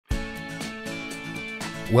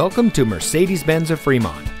Welcome to Mercedes-Benz of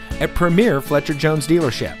Fremont, a premier Fletcher Jones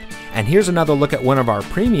dealership. And here's another look at one of our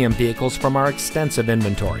premium vehicles from our extensive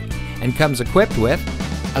inventory, and comes equipped with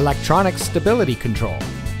electronic stability control,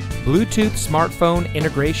 Bluetooth smartphone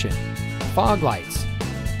integration, fog lights,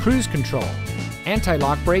 cruise control,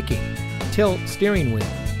 anti-lock braking, tilt steering wheel,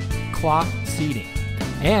 cloth seating,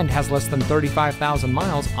 and has less than 35,000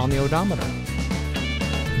 miles on the odometer.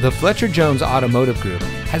 The Fletcher Jones Automotive Group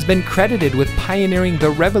has been credited with pioneering the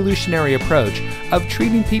revolutionary approach of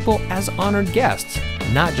treating people as honored guests,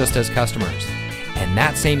 not just as customers. And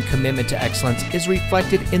that same commitment to excellence is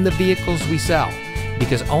reflected in the vehicles we sell,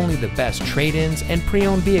 because only the best trade-ins and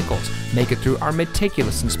pre-owned vehicles make it through our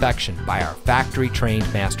meticulous inspection by our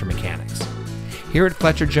factory-trained master mechanics. Here at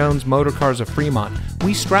Fletcher Jones Motor Cars of Fremont,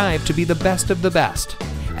 we strive to be the best of the best,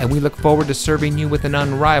 and we look forward to serving you with an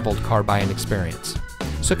unrivaled car buying experience.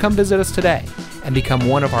 So come visit us today and become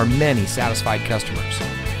one of our many satisfied customers.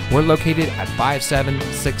 We're located at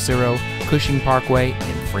 5760 Cushing Parkway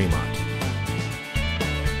in Fremont.